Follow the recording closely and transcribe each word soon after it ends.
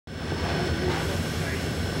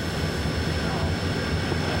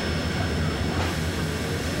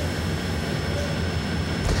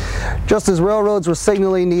Just as railroads were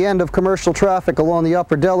signaling the end of commercial traffic along the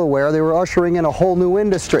Upper Delaware, they were ushering in a whole new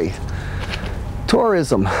industry: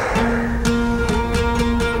 tourism.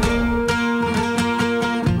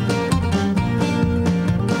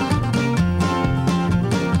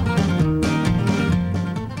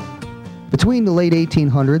 Between the late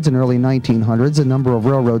 1800s and early 1900s, the number of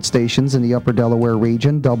railroad stations in the Upper Delaware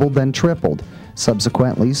region doubled, then tripled.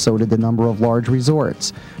 Subsequently, so did the number of large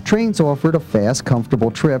resorts. Trains offered a fast, comfortable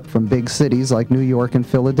trip from big cities like New York and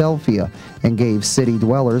Philadelphia, and gave city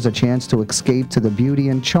dwellers a chance to escape to the beauty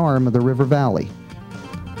and charm of the river valley.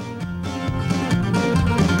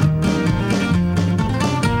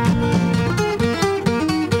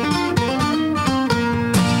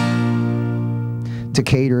 To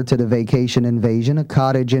cater to the vacation invasion, a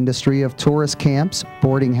cottage industry of tourist camps,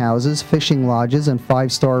 boarding houses, fishing lodges, and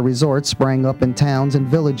five-star resorts sprang up in towns and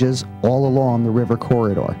villages all along the river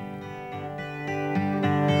corridor.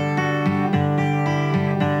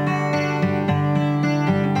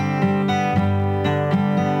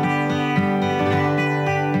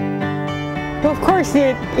 Well, of course,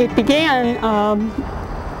 it began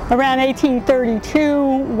around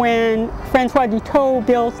 1832 when Francois Dutot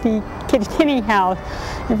built the Kittatinny House,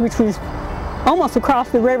 which was almost across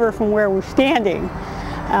the river from where we're standing.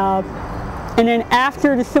 And then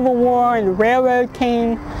after the Civil War and the railroad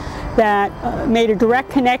came, that made a direct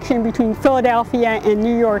connection between Philadelphia and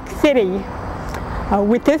New York City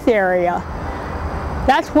with this area.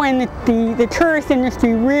 That's when the tourist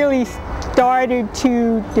industry really started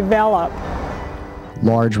to develop.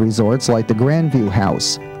 Large resorts like the Grandview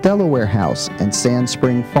House, Delaware House, and Sand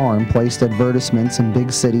Spring Farm placed advertisements in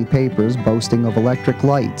big city papers boasting of electric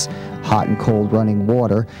lights, hot and cold running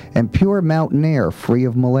water, and pure mountain air free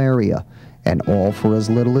of malaria, and all for as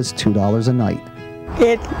little as $2 a night.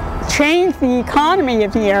 It changed the economy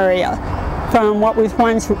of the area from what was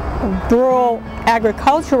once a rural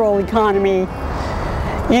agricultural economy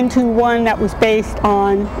into one that was based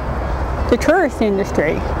on the tourist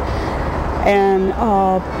industry. And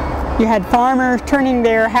you had farmers turning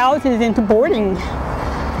their houses into boarding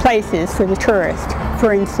places for the tourist,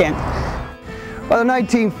 for instance. By the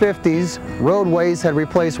 1950s, roadways had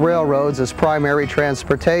replaced railroads as primary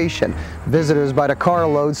transportation. Visitors by the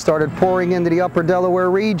carloads started pouring into the Upper Delaware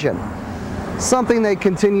region, something they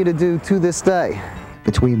continue to do to this day.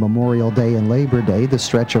 Between Memorial Day and Labor Day, the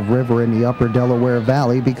stretch of river in the Upper Delaware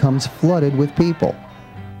Valley becomes flooded with people.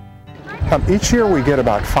 Each year we get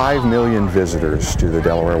about 5 million visitors to the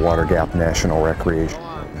Delaware Water Gap National Recreation.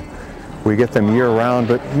 We get them year-round,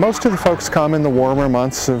 but most of the folks come in the warmer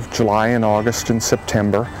months of July and August and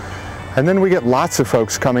September. And then we get lots of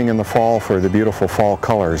folks coming in the fall for the beautiful fall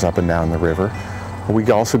colors up and down the river. We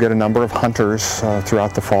also get a number of hunters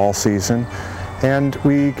throughout the fall season. And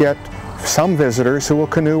we get some visitors who will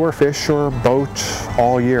canoe or fish or boat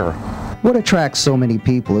all year. What attracts so many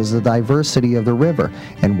people is the diversity of the river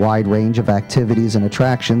and wide range of activities and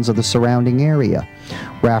attractions of the surrounding area.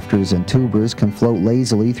 Rafters and tubers can float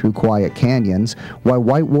lazily through quiet canyons, while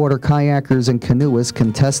whitewater kayakers and canoeists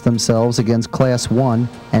can test themselves against Class 1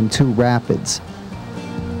 and 2 rapids.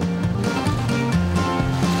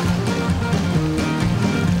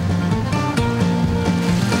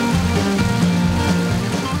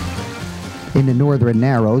 In the northern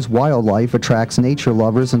narrows, wildlife attracts nature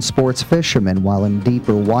lovers and sports fishermen, while in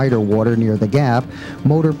deeper, wider water near the gap,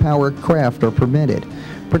 motor-powered craft are permitted.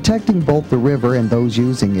 Protecting both the river and those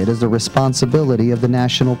using it is the responsibility of the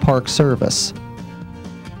National Park Service.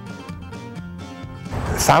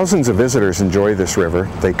 Thousands of visitors enjoy this river.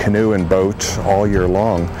 They canoe and boat all year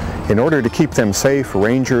long. In order to keep them safe,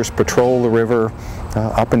 rangers patrol the river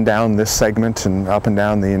up and down this segment and up and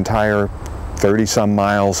down the entire 30-some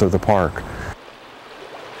miles of the park.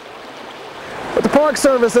 But the Park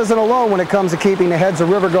Service isn't alone when it comes to keeping the heads of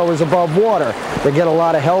rivergoers above water. They get a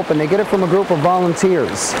lot of help, and they get it from a group of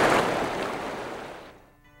volunteers.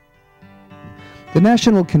 The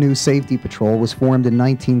National Canoe Safety Patrol was formed in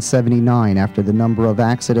 1979 after the number of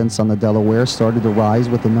accidents on the Delaware started to rise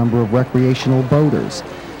with the number of recreational boaters.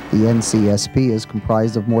 The NCSP is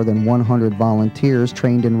comprised of more than 100 volunteers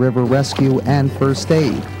trained in river rescue and first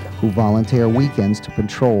aid, who volunteer weekends to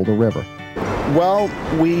patrol the river. Well,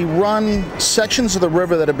 we run sections of the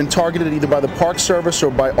river that have been targeted either by the Park Service or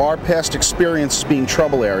by our past experience being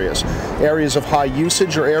trouble areas. Areas of high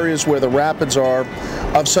usage or areas where the rapids are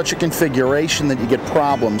of such a configuration that you get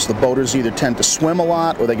problems. The boaters either tend to swim a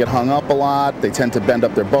lot or they get hung up a lot. They tend to bend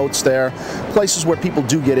up their boats there. Places where people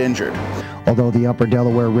do get injured. Although the Upper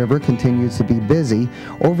Delaware River continues to be busy,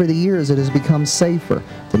 over the years it has become safer.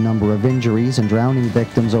 The number of injuries and drowning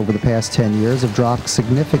victims over the past 10 years have dropped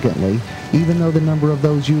significantly, even though the number of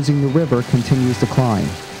those using the river continues to climb.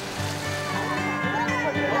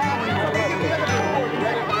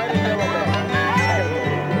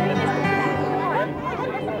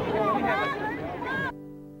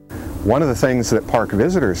 One of the things that park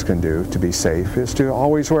visitors can do to be safe is to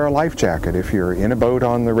always wear a life jacket. If you're in a boat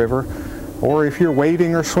on the river, or if you're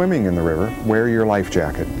wading or swimming in the river, wear your life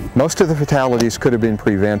jacket. Most of the fatalities could have been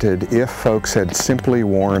prevented if folks had simply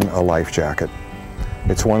worn a life jacket.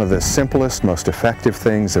 It's one of the simplest, most effective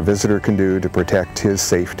things a visitor can do to protect his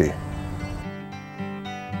safety.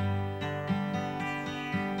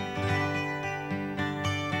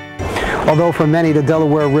 Although for many the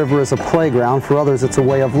Delaware River is a playground, for others it's a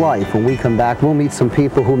way of life. When we come back, we'll meet some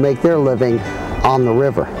people who make their living on the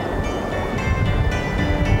river.